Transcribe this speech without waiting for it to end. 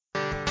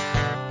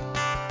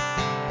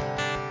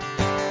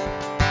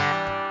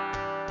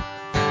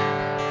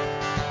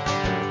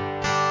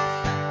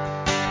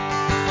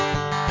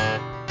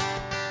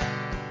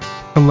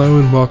Hello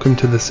and welcome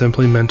to the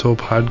Simply Mental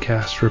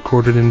podcast,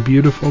 recorded in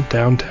beautiful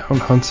downtown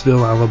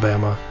Huntsville,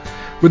 Alabama.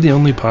 We're the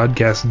only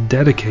podcast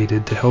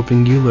dedicated to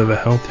helping you live a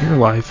healthier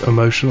life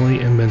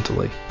emotionally and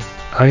mentally.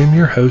 I am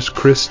your host,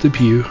 Chris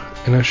Depew,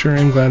 and I sure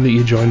am glad that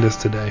you joined us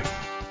today.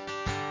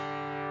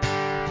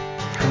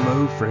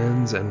 Hello,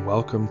 friends, and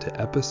welcome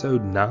to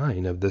episode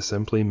 9 of the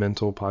Simply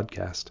Mental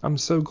podcast. I'm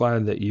so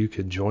glad that you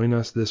could join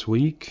us this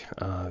week.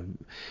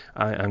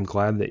 I'm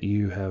glad that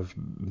you have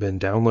been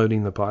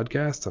downloading the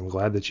podcast. I'm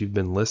glad that you've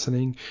been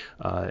listening.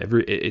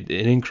 It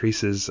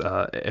increases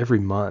every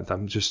month.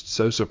 I'm just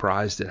so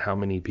surprised at how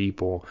many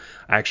people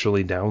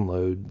actually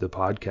download the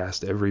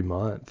podcast every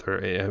month or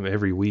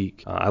every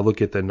week. I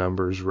look at the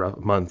numbers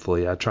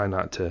monthly. I try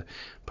not to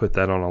put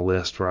that on a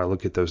list where I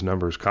look at those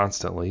numbers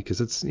constantly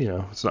because it's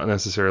not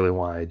necessarily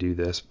why I do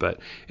this, but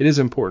it is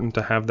important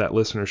to have that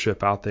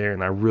listenership out there,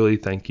 and I really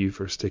thank you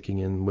for sticking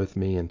in with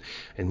me and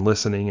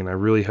listening, and I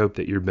really hope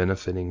that you're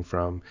benefiting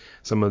from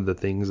some of the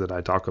things that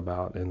I talk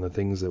about and the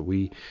things that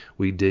we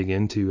dig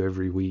into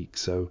every week.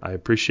 So I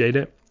appreciate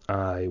it.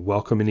 I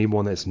welcome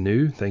anyone that's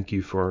new. Thank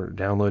you for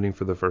downloading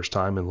for the first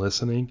time and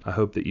listening. I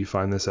hope that you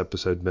find this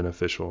episode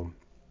beneficial.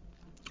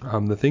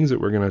 The things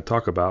that we're going to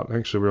talk about,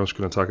 actually we're just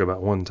going to talk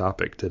about one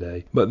topic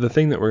today, but the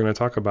thing that we're going to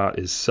talk about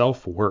is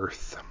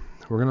self-worth.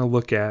 We're going to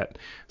look at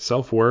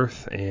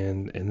self-worth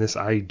and this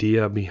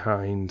idea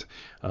behind,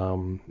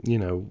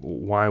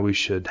 why we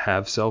should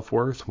have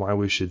self-worth, why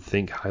we should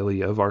think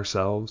highly of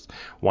ourselves,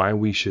 why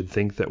we should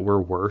think that we're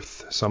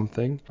worth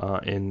something,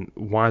 and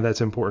why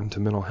that's important to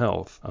mental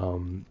health.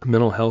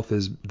 Mental health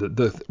is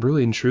the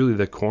really and truly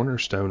the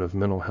cornerstone of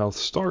mental health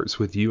starts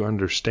with you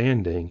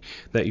understanding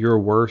that you're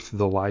worth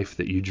the life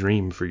that you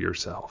dream for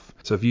yourself.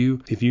 So if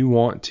you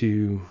want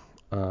to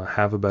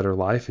have a better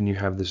life and you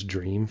have this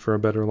dream for a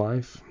better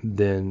life,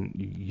 then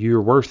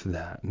you're worth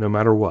that no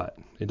matter what.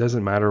 It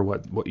doesn't matter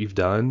what you've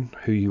done,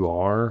 who you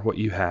are, what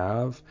you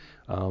have,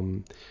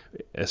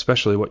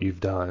 especially what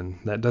you've done.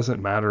 That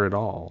doesn't matter at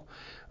all.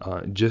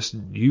 Just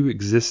you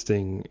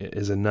existing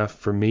is enough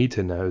for me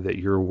to know that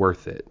you're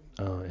worth it.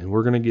 And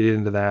we're going to get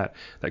into that.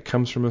 That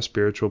comes from a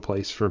spiritual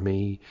place for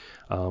me.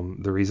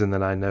 The reason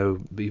that I know,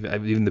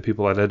 even the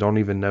people that I don't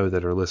even know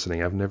that are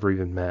listening, I've never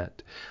even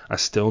met, I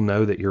still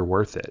know that you're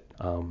worth it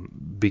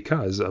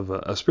because of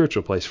a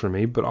spiritual place for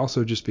me, but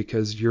also just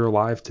because you're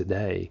alive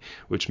today,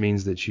 which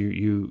means that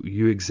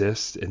you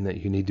exist and that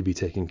you need to be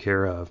taken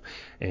care of,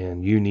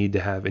 and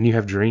you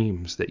have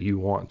dreams that you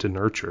want to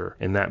nurture,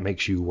 and that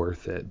makes you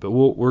worth it. But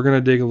we're going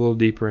to dig a little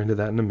deeper into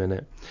that in a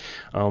minute.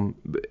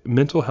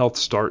 Mental health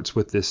starts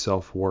with this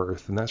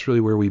self-worth, and that's really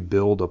where we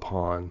build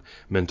upon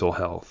mental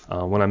health.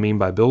 What I mean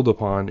by build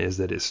upon is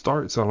that it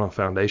starts on a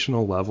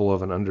foundational level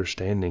of an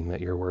understanding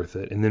that you're worth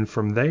it, and then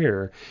from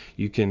there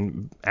you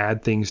can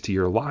add things to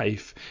your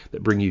life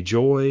that bring you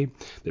joy,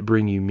 that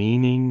bring you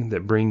meaning,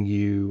 that bring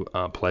you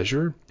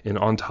pleasure. And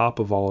on top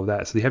of all of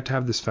that, so you have to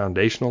have this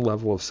foundational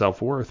level of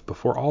self-worth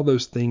before all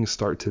those things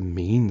start to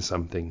mean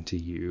something to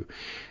you.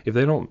 If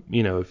they don't,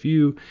 if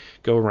you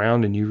go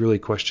around and you really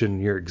question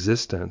your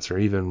existence or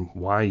even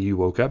why you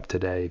woke up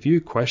today, if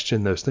you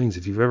question those things,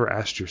 if you've ever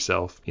asked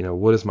yourself,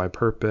 what is my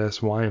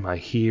purpose? Why am I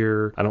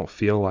here? I don't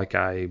feel like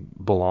I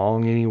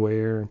belong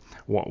anywhere.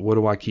 What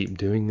do I keep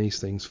doing these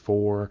things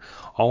for?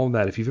 All of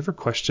that. If you've ever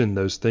questioned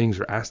those things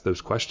or asked those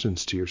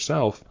questions to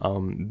yourself,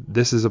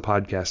 this is a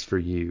podcast for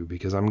you,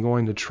 because I'm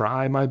going to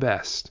try my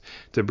best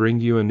to bring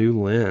you a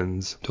new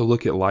lens to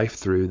look at life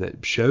through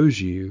that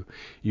shows you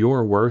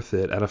you're worth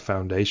it at a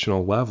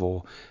foundational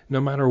level,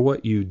 no matter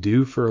what you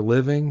do for a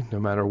living, no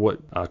matter what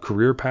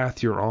career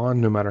path you're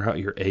on, no matter how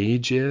your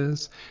age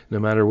is, no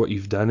matter what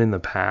you've done in the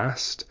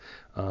past.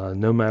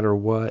 No matter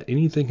what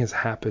anything has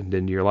happened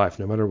in your life,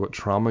 no matter what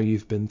trauma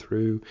you've been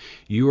through,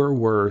 you are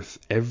worth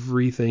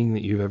everything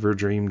that you've ever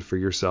dreamed for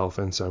yourself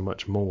and so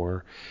much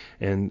more.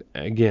 And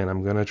again,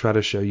 I'm going to try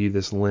to show you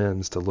this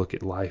lens to look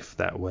at life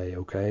that way,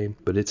 okay?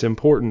 But it's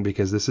important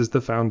because this is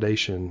the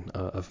foundation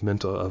of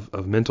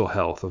mental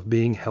health, of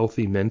being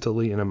healthy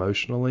mentally and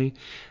emotionally.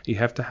 You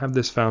have to have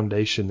this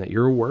foundation that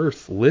you're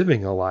worth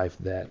living a life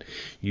that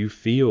you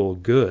feel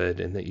good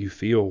and that you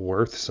feel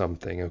worth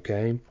something,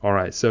 okay? All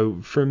right,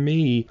 so for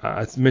me,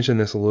 I mentioned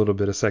this a little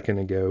bit a second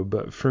ago,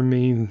 but for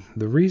me,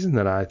 the reason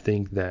that I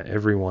think that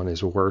everyone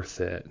is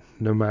worth it,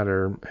 no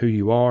matter who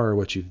you are or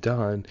what you've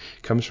done,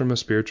 comes from a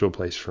spiritual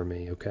place for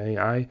me, okay?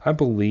 I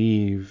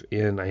believe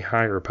in a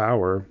higher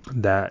power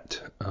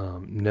that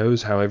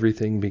knows how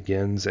everything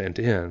begins and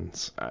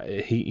ends.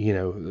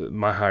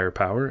 My higher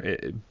power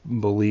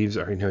believes,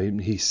 or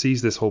he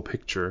sees this whole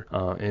picture,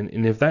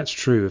 and if that's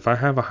true, if I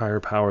have a higher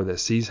power that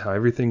sees how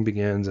everything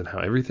begins and how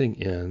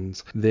everything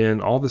ends, then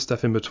all the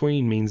stuff in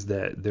between means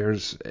that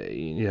there's,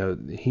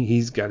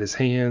 he's got his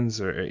hands,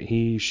 or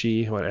he,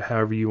 she,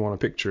 however you want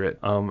to picture it,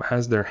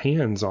 has their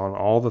hands on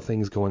all the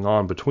things going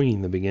on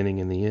between the beginning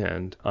and the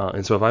end.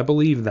 And so if I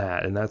believe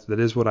that, and that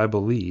is what I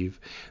believe,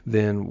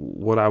 then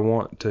what I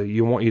want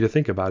you to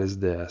think about is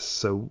this.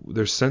 So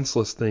there's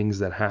senseless things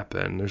that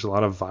happen. There's a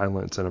lot of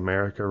violence in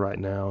America right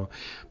now.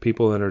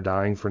 People that are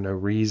dying for no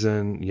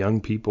reason,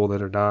 young people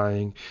that are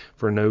dying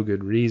for no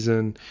good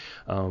reason.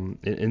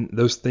 And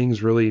those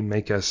things really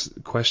make us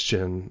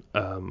question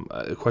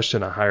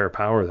a higher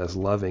power that's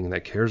loving,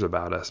 that cares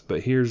about us.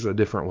 But here's a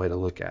different way to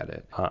look at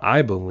it.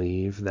 I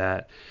believe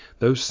that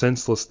those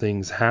senseless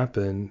things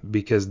happen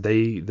because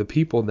the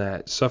people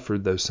that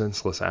suffered those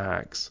senseless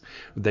acts,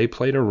 they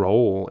played a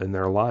role in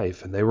their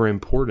life, and they were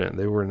important.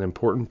 They were an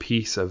important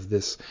piece of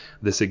this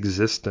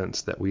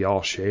existence that we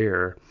all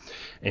share.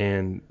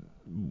 And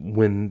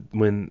when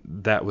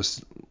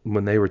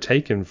they were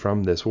taken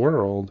from this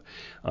world,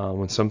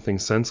 when something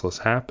senseless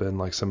happened,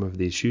 like some of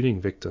these shooting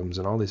victims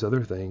and all these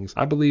other things,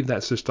 I believe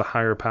that's just a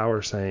higher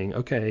power saying,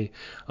 okay,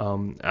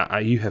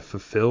 you have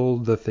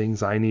fulfilled the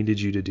things I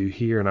needed you to do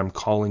here, and I'm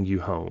calling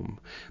you home.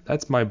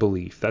 That's my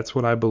belief. That's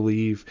what I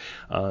believe.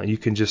 You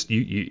can just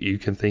you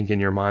can think in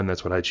your mind,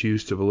 that's what I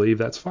choose to believe.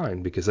 That's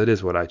fine, because that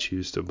is what I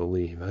choose to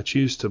believe. I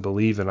choose to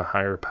believe in a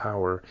higher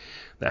power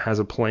that has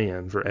a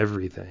plan for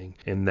everything,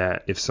 and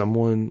that if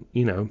someone,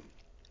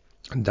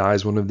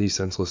 dies one of these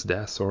senseless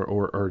deaths,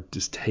 or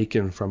just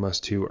taken from us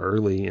too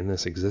early in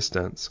this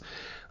existence,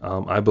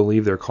 I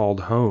believe they're called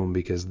home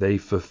because they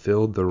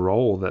fulfilled the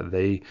role that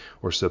they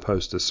were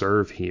supposed to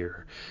serve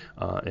here,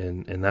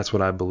 and that's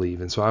what I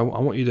believe. And so I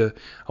want you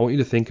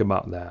to think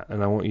about that,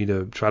 and I want you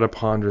to try to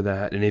ponder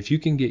that. And if you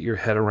can get your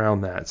head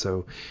around that,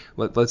 so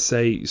let's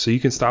say, so you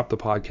can stop the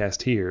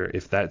podcast here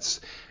if that's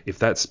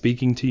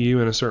speaking to you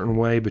in a certain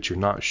way, but you're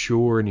not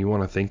sure and you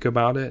want to think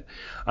about it.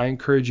 I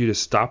encourage you to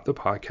stop the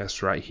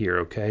podcast right here,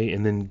 okay?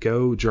 And then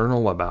go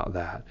journal about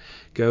that.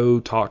 Go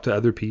talk to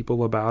other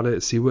people about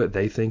it. See what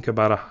they think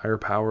about a higher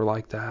power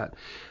like that.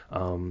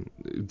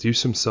 Do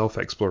some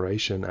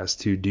self-exploration as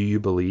to, do you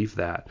believe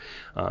that?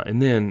 And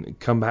then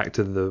come back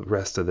to the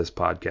rest of this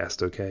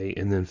podcast, okay?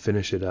 And then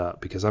finish it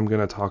up, because I'm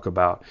going to talk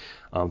about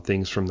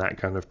things from that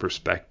kind of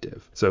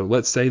perspective. So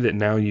let's say that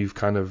now you've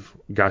kind of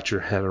got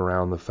your head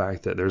around the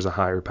fact that there's a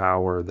higher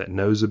power that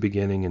knows a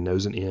beginning and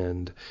knows an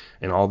end,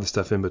 and all the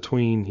stuff in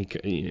between,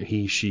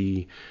 he,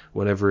 she,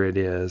 whatever it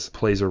is,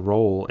 plays a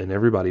role, and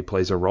everybody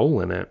plays a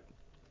role in it.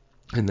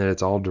 And that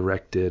it's all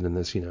directed, and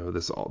this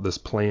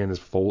plan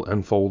is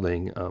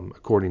unfolding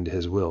according to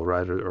his will,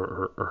 right,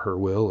 or her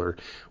will, or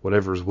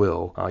whatever's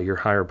will, your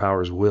higher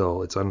power's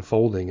will. It's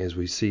unfolding as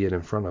we see it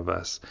in front of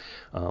us.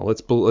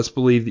 Let's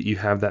believe that you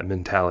have that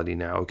mentality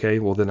now, okay?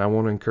 Well, then I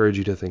want to encourage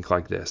you to think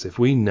like this. If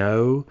we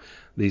know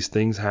these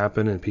things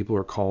happen and people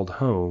are called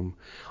home,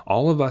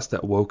 all of us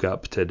that woke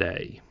up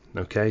today,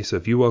 okay? So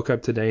if you woke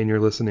up today and you're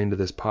listening to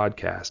this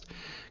podcast,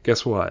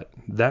 guess what?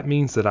 That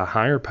means that a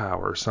higher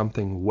power,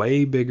 something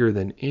way bigger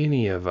than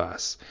any of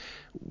us,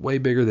 way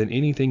bigger than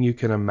anything you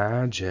can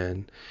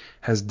imagine,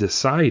 has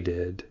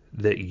decided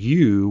that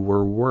you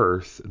were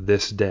worth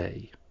this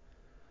day.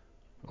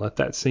 Let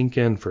that sink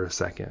in for a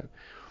second.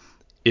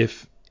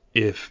 If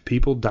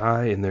people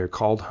die and they're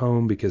called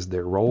home because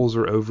their roles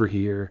are over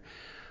here,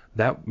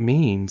 that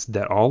means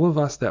that all of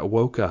us that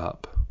woke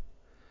up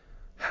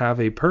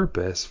have a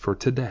purpose for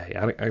today.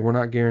 We're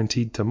not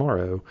guaranteed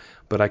tomorrow,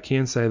 but I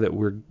can say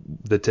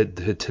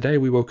that today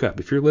we woke up.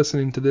 If you're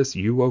listening to this,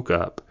 you woke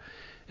up,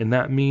 and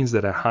that means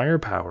that a higher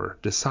power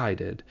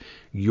decided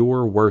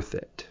you're worth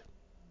it.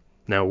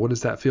 Now, what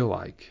does that feel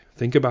like?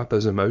 Think about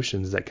those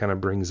emotions that kind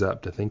of brings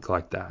up to think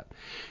like that.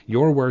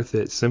 You're worth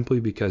it simply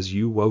because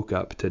you woke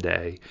up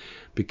today,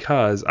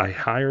 because a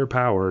higher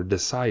power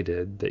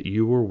decided that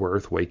you were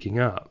worth waking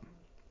up.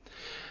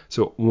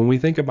 So when we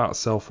think about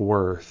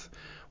self-worth,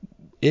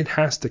 it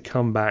has to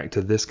come back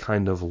to this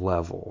kind of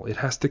level. It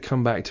has to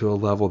come back to a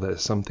level that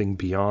is something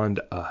beyond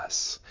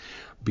us.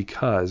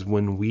 Because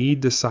when we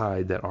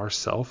decide that our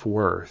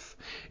self-worth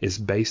is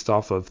based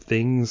off of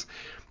things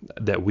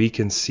that we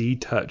can see,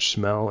 touch,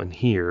 smell, and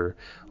hear,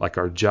 like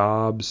our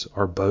jobs,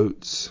 our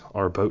boats,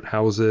 our boat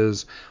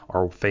houses,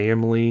 our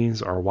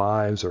families, our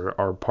wives, or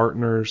our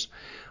partners,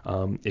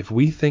 if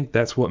we think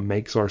that's what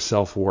makes our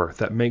self-worth,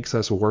 that makes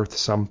us worth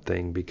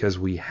something because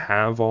we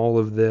have all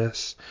of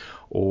this,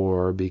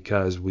 or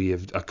because we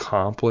have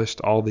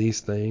accomplished all these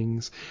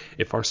things,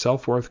 if our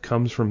self-worth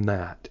comes from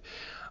that,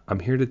 I'm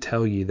here to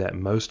tell you that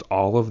most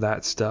all of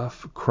that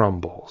stuff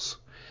crumbles.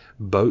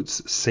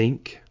 Boats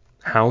sink,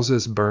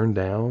 houses burn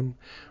down,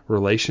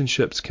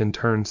 relationships can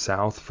turn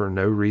south for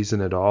no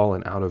reason at all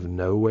and out of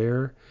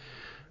nowhere.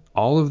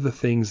 All of the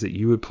things that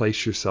you would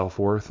place your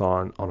self-worth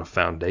on a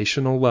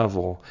foundational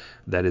level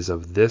that is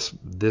of this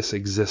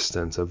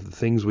existence, of the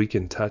things we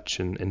can touch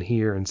and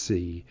hear and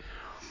see,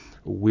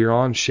 we're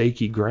on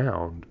shaky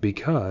ground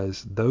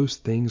because those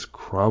things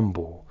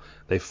crumble.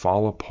 They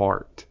fall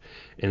apart.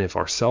 And if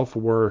our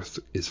self-worth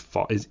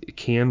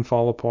can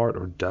fall apart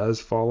or does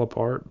fall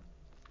apart,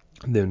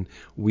 then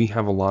we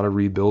have a lot of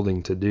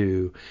rebuilding to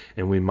do,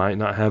 and we might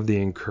not have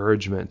the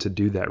encouragement to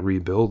do that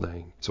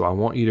rebuilding. So I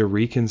want you to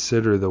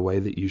reconsider the way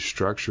that you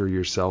structure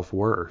your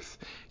self-worth.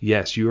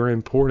 Yes, you are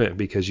important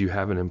because you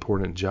have an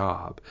important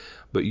job,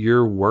 but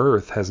your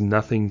worth has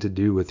nothing to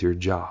do with your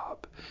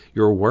job.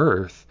 Your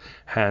worth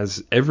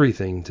has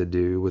everything to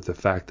do with the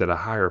fact that a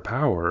higher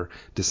power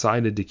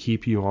decided to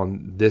keep you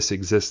in this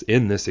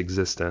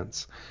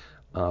existence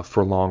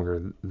for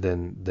longer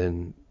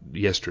than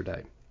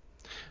yesterday.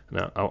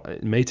 Now,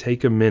 it may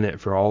take a minute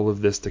for all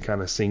of this to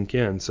kind of sink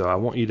in, so I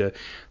want you to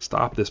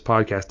stop this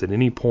podcast at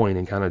any point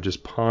and kind of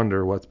just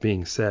ponder what's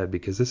being said,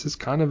 because this is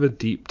kind of a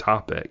deep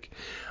topic.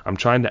 I'm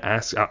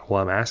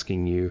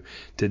asking you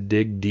to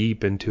dig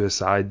deep into a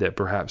side that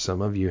perhaps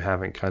some of you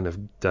haven't kind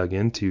of dug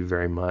into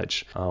very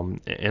much,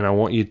 and I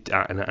want you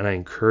and I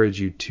encourage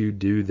you to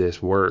do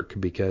this work,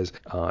 because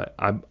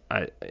I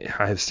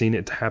have seen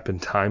it happen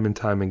time and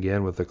time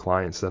again with the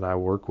clients that I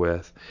work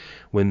with.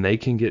 When they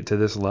can get to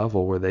this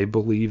level where they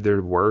believe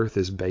their worth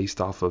is based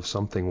off of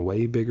something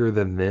way bigger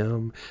than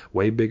them,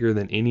 way bigger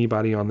than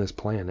anybody on this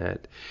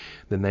planet,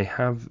 then they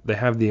have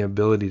the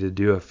ability to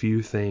do a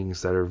few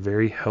things that are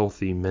very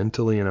healthy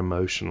mentally and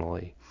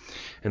emotionally.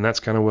 And that's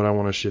kind of what I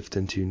want to shift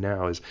into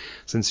now, is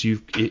since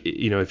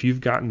if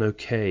you've gotten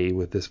okay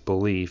with this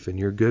belief and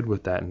you're good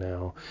with that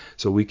now,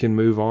 so we can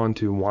move on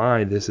to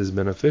why this is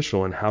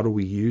beneficial and how do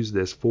we use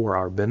this for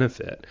our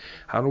benefit?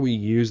 How do we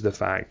use the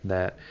fact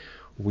that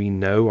we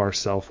know our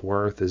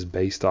self-worth is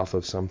based off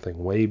of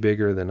something way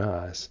bigger than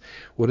us?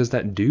 What does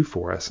that do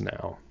for us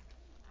now?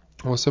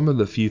 Well, some of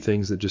the few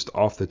things that just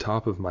off the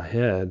top of my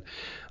head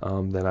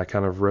that I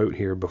kind of wrote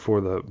here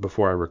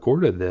before I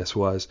recorded this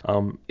was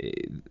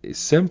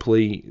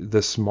simply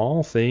the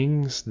small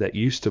things that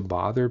used to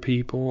bother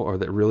people or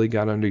that really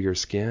got under your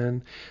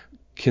skin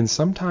can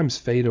sometimes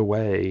fade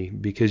away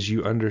because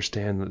you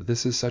understand that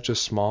this is such a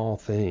small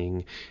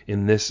thing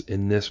in this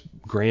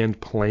grand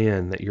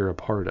plan that you're a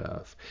part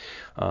of.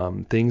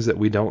 Things that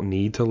we don't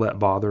need to let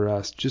bother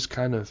us just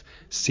kind of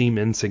seem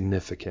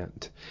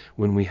insignificant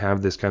when we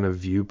have this kind of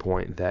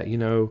viewpoint that,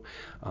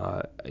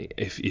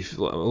 if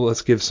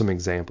let's give some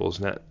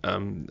examples.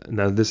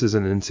 Now this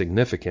isn't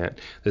insignificant.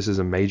 This is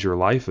a major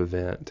life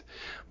event.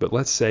 But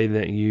let's say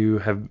that you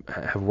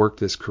have worked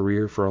this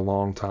career for a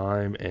long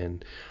time,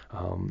 and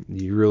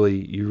you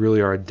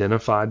really are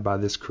identified by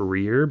this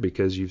career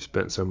because you've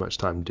spent so much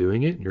time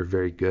doing it and you're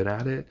very good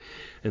at it.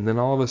 And then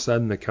all of a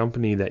sudden the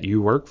company that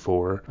you work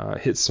for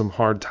hits some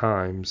hard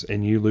times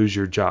and you lose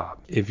your job.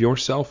 If your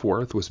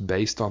self-worth was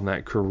based on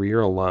that career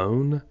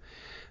alone,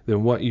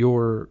 then what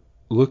you're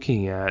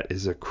looking at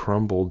is a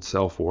crumbled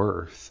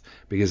self-worth,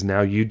 because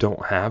now you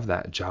don't have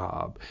that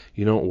job.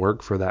 You don't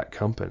work for that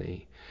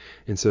company.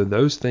 And so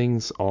those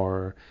things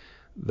are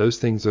the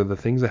things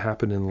that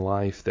happen in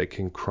life that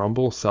can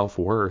crumble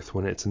self-worth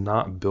when it's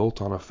not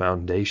built on a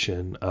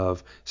foundation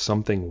of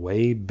something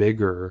way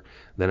bigger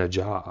than a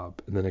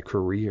job, than a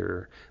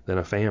career, than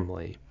a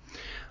family.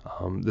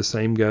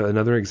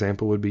 Another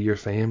example would be your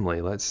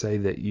family. Let's say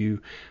that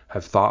you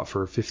have thought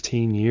for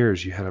 15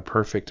 years you had a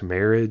perfect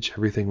marriage,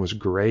 everything was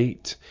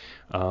great.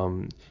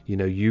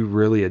 You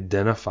really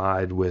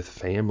identified with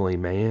family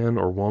man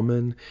or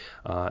woman,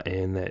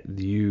 and that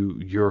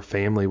your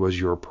family was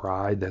your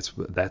pride.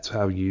 That's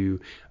how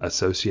you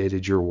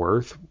associated your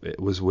worth. It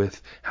was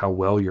with how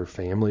well your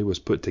family was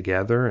put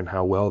together and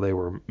how well they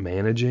were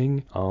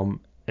managing.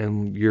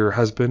 And your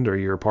husband or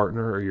your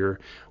partner or your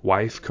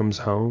wife comes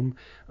home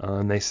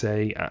and they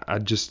say, I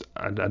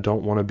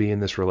don't want to be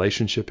in this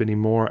relationship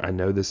anymore. I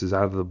know this is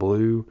out of the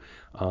blue,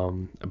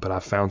 but I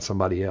found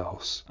somebody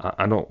else.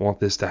 I don't want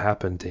this to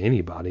happen to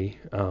anybody,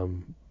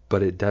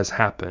 but it does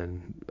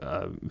happen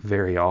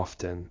very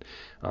often.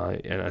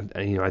 And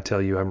I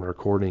tell you, I'm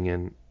recording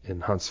in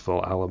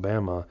Huntsville,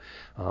 Alabama.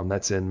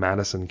 That's in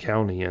Madison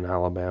County in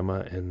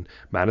Alabama, and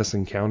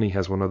Madison County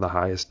has one of the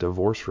highest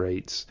divorce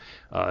rates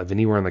of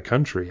anywhere in the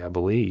country, I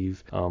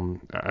believe.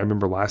 I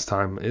remember last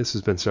time, this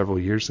has been several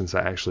years since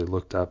I actually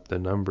looked up the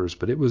numbers,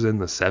 but it was in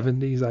the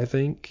 70s, I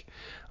think,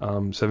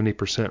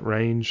 70%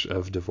 range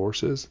of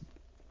divorces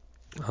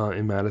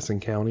in Madison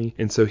County.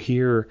 And so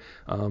here,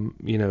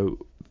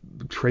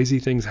 crazy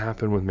things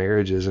happen with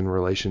marriages and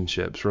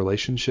relationships.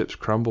 Relationships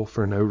crumble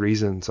for no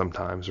reason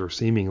sometimes, or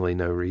seemingly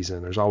no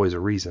reason. There's always a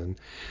reason,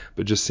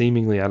 but just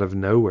seemingly out of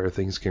nowhere,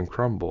 things can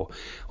crumble.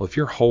 Well, if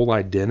your whole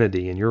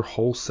identity and your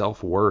whole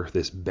self-worth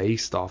is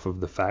based off of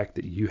the fact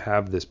that you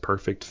have this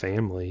perfect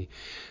family,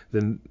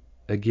 then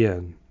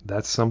again,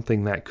 that's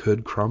something that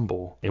could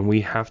crumble, and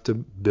we have to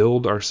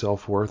build our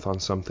self-worth on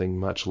something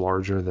much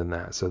larger than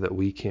that so that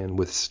we can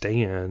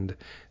withstand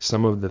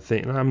some of the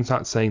things. I'm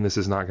not saying this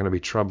is not going to be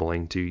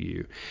troubling to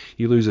you.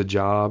 You lose a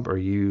job or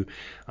you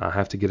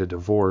have to get a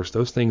divorce.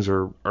 Those things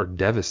are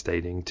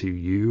devastating to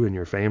you and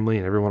your family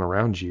and everyone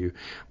around you,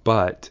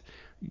 but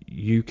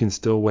you can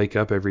still wake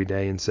up every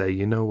day and say,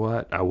 you know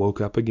what? I woke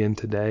up again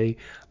today.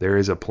 There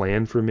is a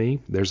plan for me.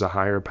 There's a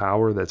higher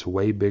power that's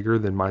way bigger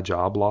than my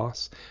job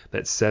loss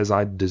that says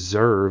I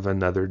deserve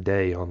another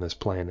day on this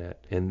planet.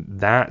 And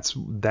that's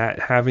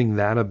having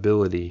that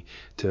ability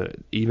to,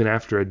 even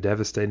after a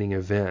devastating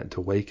event,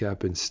 to wake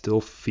up and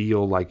still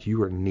feel like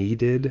you are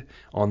needed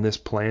on this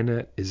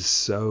planet is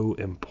so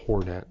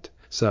important.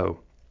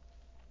 So,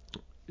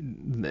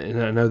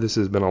 and I know this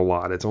has been a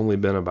lot. It's only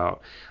been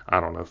about,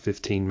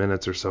 15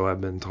 minutes or so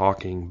I've been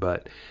talking,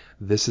 but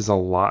this is a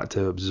lot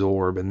to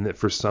absorb. And that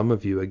for some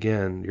of you,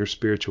 again, your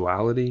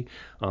spirituality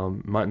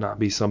might not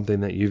be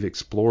something that you've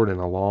explored in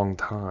a long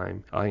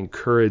time. I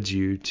encourage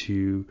you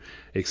to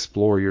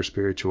explore your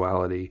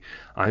spirituality.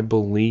 I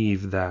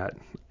believe that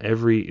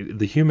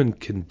the human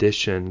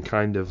condition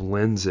kind of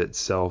lends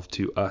itself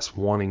to us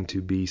wanting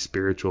to be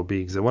spiritual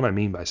beings. And what I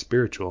mean by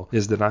spiritual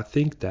is that I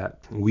think that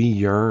we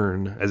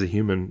yearn as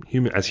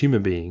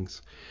human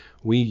beings,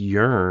 we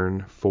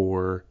yearn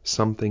for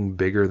something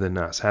bigger than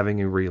us,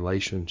 having a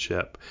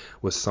relationship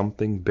with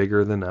something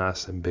bigger than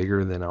us and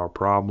bigger than our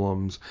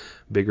problems,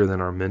 bigger than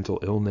our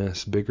mental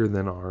illness, bigger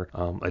than our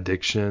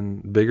addiction,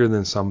 bigger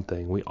than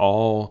something. We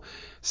all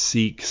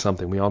seek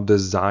something. We all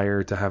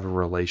desire to have a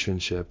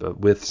relationship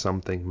with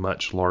something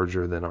much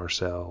larger than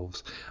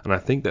ourselves. And I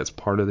think that's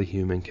part of the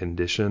human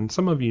condition.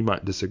 Some of you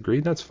might disagree.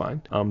 That's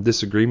fine.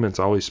 Disagreements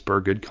always spur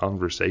good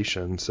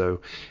conversation.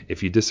 So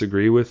if you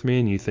disagree with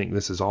me and you think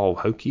this is all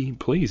hokey,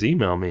 please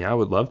email me. I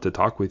would love to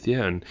talk with you.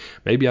 And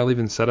maybe I'll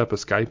even set up a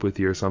Skype with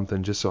you or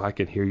something just so I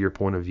can hear your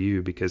point of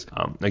view. Because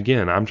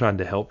again, I'm trying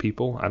to help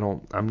people.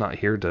 I'm not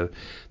here to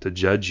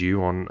judge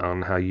you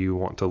on how you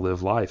want to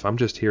live life. I'm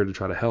just here to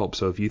try to help.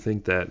 So if you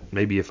think that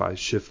maybe if I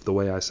shift the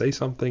way I say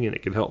something and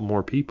it can help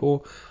more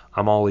people,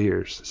 I'm all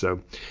ears. So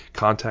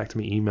contact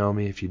me, email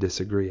me if you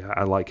disagree.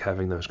 I like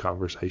having those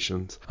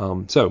conversations.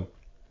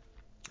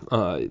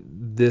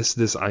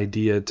 This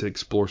idea to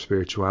explore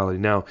spirituality.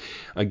 Now,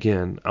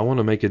 again, I want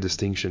to make a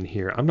distinction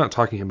here. I'm not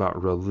talking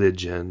about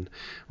religion.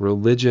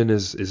 Religion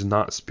is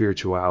not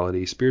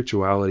spirituality.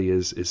 Spirituality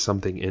is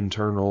something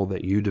internal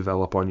that you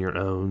develop on your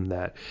own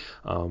that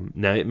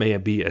now it may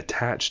be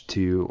attached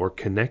to or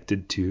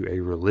connected to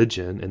a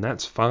religion, and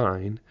that's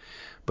fine.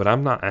 But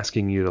I'm not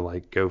asking you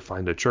to go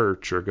find a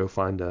church or go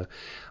find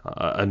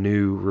a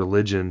new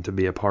religion to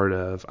be a part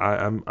of.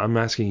 I'm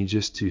asking you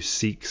just to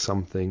seek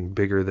something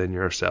bigger than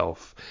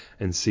yourself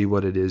and see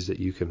what it is that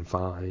you can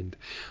find.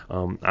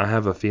 I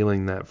have a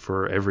feeling that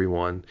for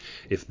everyone,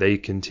 if they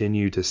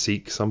continue to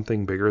seek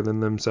something bigger than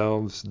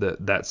themselves,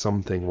 that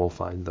something will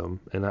find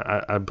them. And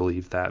I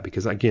believe that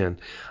because, again,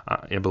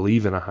 I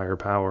believe in a higher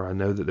power. I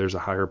know that there's a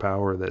higher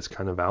power that's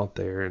kind of out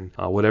there. And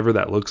whatever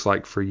that looks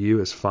like for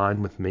you is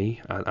fine with me.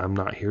 I'm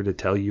not here to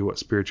tell you what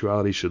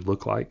spirituality should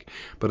look like,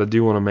 but I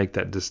do want to make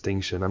that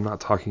distinction. I'm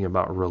not talking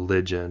about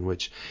religion,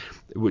 which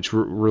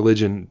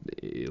religion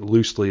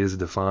loosely is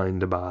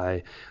defined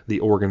by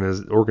the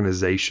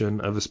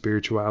organization of a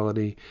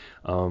spirituality.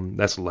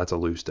 That's a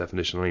loose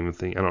definition. I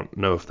don't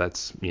know if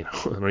that's, I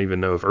don't even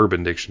know if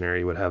Urban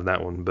Dictionary would have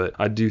that one, but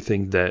I do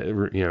think that,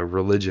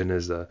 religion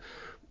is an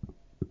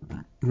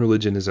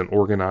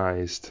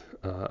organized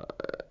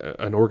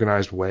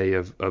way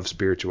of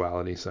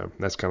spirituality. So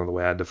that's kind of the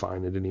way I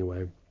define it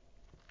anyway.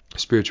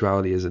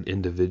 Spirituality is an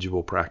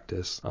individual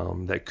practice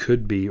that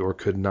could be or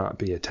could not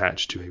be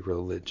attached to a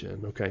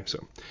religion. Okay,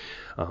 so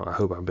I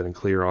hope I've been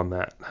clear on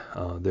that.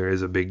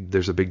 There's a big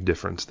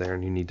difference there,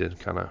 and you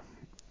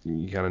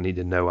kind of need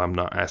to know I'm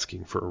not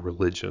asking for a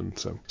religion.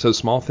 So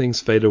small things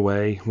fade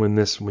away when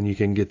you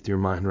can get your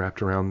mind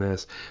wrapped around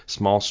this.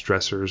 Small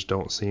stressors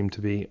don't seem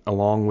to be,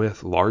 along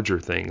with larger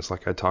things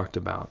like I talked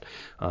about,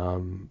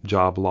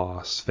 job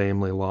loss,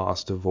 family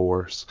loss,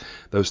 divorce.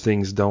 Those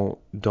things don't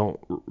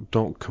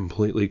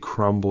completely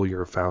crumble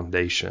your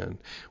foundation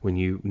when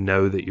you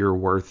know that you're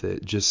worth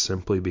it just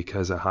simply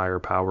because a higher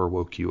power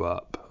woke you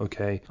up.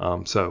 Okay,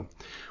 so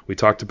we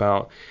talked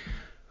about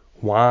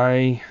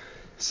why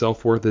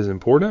self-worth is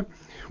important.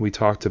 We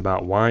talked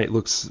about why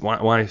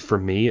for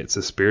me it's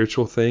a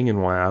spiritual thing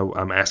and why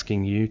I'm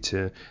asking you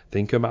to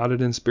think about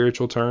it in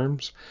spiritual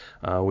terms.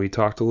 We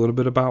talked a little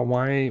bit about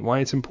why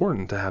it's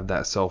important to have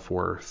that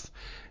self-worth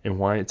and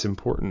why it's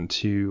important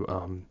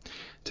to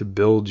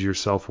build your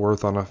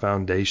self-worth on a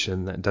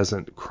foundation that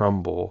doesn't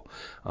crumble.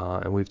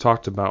 And we've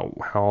talked about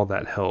how all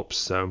that helps.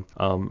 So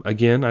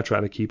again, I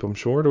try to keep them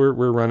short.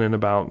 We're running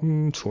about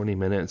 20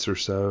 minutes or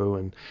so.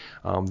 And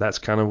that's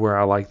kind of where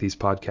I like these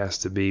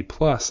podcasts to be.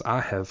 Plus,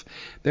 that's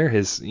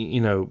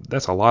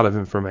a lot of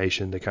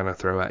information to kind of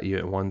throw at you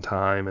at one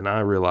time. And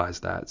I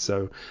realize that.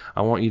 So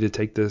I want you to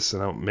take this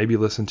and maybe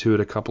listen to it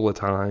a couple of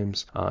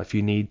times if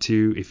you need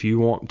to. If you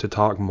want to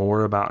talk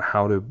more about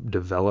how to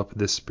develop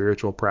this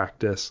spiritual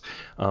practice,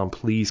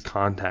 please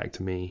contact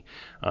me.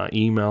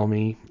 Email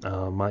me.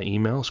 My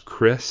email is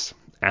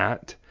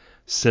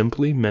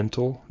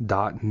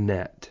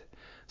chris@simplymental.net.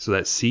 So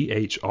that's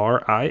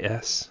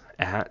CHRIS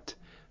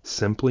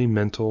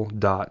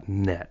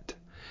 @simplymental.net.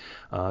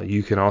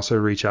 You can also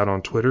reach out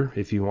on Twitter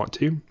if you want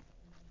to.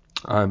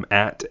 I'm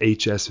at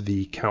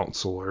HSV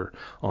Counselor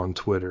on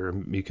Twitter.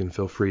 You can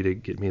feel free to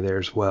get me there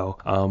as well.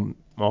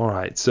 All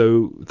right.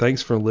 So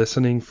thanks for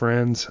listening,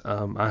 friends.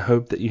 I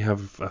hope that you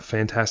have a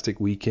fantastic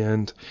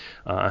weekend.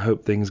 I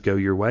hope things go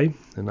your way,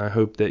 and I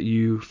hope that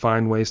you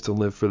find ways to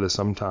live for the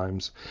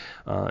sometimes.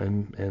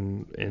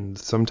 And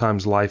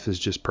sometimes life is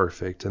just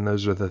perfect, and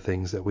those are the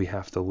things that we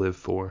have to live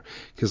for,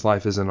 because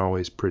life isn't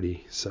always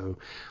pretty. So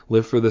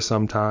live for the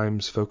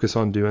sometimes. Focus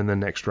on doing the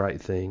next right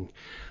thing.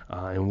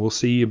 And we'll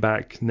see you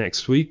back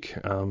next week,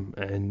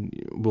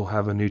 and we'll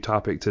have a new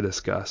topic to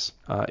discuss.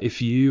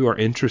 If you are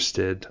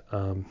interested,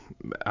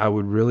 I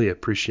would really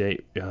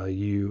appreciate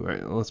you.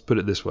 Let's put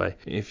it this way.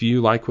 If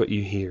you like what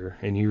you hear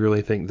and you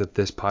really think that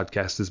this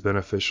podcast is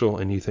beneficial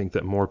and you think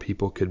that more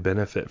people could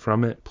benefit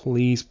from it,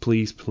 please,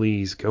 please,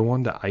 please go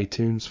on to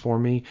iTunes for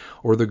me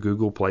or the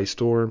Google Play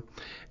Store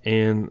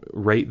and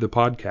rate the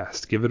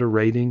podcast. Give it a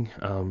rating.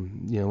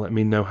 Let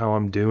me know how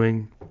I'm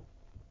doing.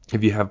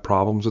 If you have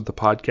problems with the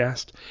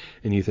podcast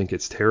and you think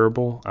it's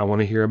terrible, I want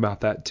to hear about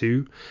that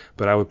too.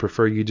 But I would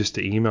prefer you just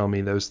to email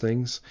me those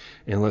things,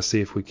 and let's see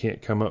if we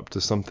can't come up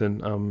to something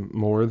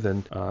more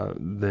than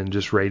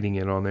just rating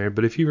it on there.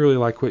 But if you really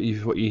like what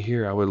you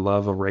hear, I would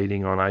love a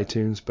rating on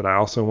iTunes. But I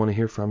also want to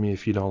hear from you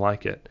if you don't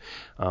like it.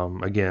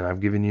 Again,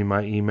 I've given you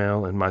my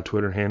email and my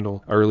Twitter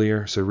handle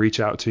earlier, so reach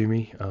out to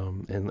me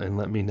and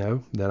let me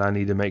know that I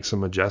need to make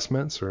some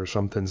adjustments or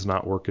something's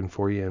not working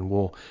for you, and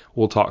we'll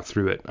talk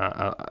through it.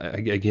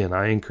 Again,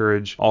 I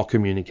encourage all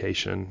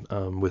communication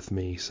with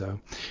me, so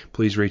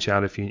please reach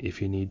out if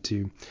you need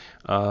to.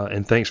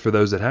 And thanks for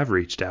those that have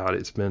reached out.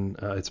 It's been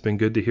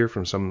good to hear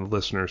from some of the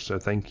listeners, so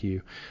thank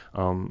you.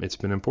 It's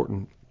been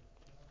important.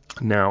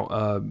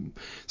 Now,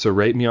 so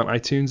rate me on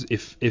iTunes.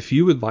 If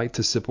you would like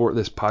to support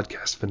this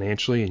podcast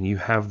financially and you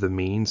have the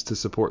means to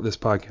support this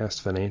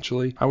podcast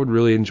financially, I would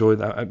really enjoy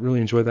that. I'd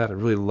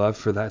really love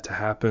for that to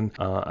happen.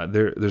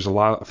 There's a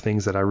lot of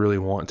things that I really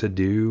want to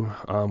do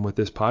with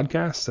this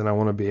podcast, and I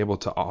want to be able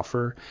to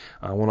offer.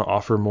 I want to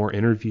offer more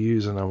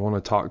interviews, and I want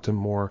to talk to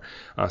more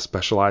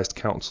specialized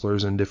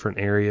counselors in different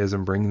areas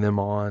and bring them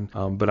on.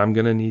 But I'm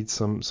going to need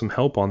some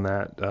help on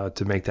that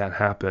to make that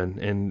happen.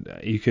 And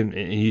you can,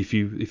 if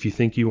you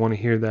think you want to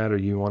hear that or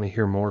you want to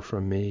hear more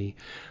from me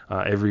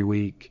every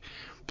week,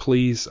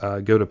 please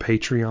go to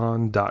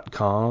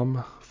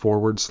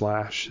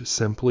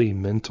patreon.com/simply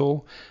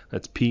mental.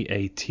 That's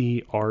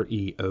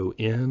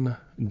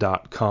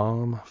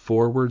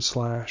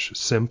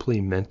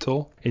patreon.com/simply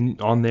mental. And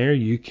on there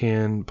you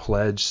can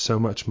pledge so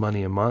much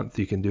money a month.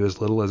 You can do as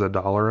little as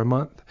 $1 a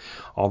month,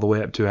 all the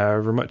way up to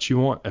however much you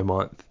want a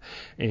month.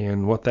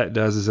 And what that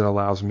does is it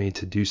allows me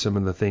to do some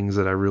of the things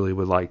that I really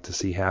would like to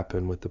see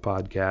happen with the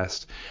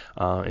podcast.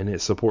 And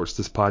it supports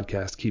this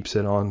podcast, keeps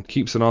it on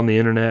the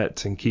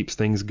internet, and keeps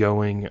things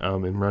going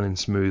and running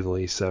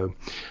smoothly. So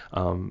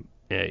I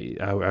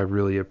would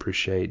really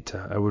appreciate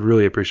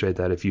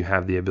that if you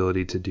have the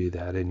ability to do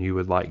that and you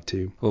would like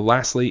to. Well,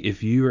 lastly,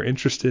 if you are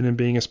interested in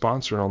being a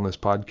sponsor on this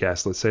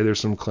podcast, let's say there's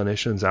some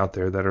clinicians out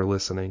there that are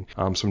listening,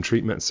 some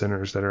treatment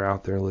centers that are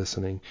out there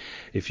listening.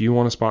 If you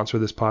want to sponsor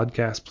this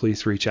podcast,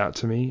 please reach out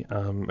to me.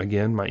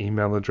 Again, my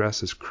email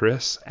address is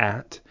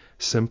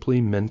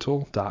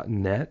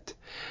chris@simplymental.net.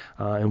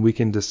 And we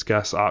can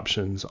discuss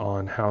options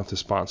on how to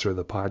sponsor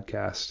the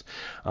podcast.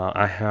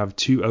 I have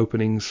 2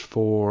 openings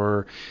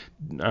for,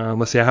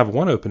 let's say I have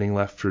 1 opening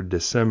left for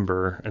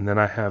December, and then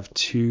I have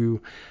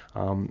 2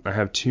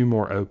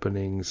 more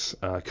openings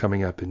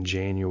coming up in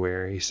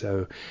January.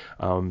 So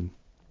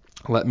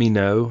let me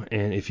know,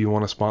 and if you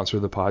want to sponsor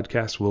the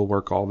podcast, we'll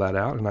work all that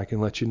out, and I can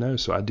let you know.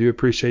 So I do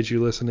appreciate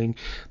you listening.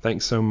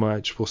 Thanks so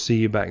much. We'll see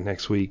you back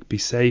next week. Be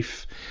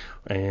safe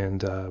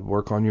and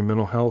work on your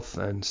mental health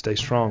and stay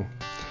strong.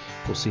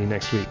 We'll see you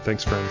next week.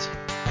 Thanks, friends.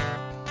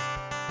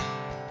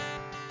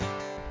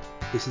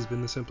 This has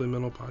been the Simply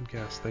Mental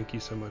Podcast. Thank you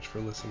so much for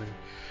listening.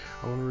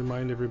 I want to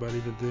remind everybody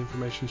that the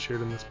information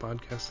shared in this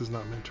podcast is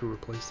not meant to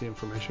replace the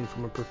information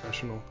from a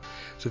professional.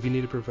 So if you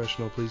need a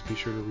professional, please be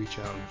sure to reach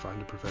out and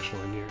find a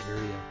professional in your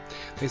area.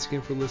 Thanks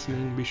again for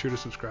listening. Be sure to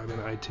subscribe in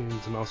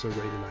iTunes and also rate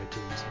in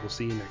iTunes. We'll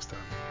see you next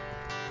time.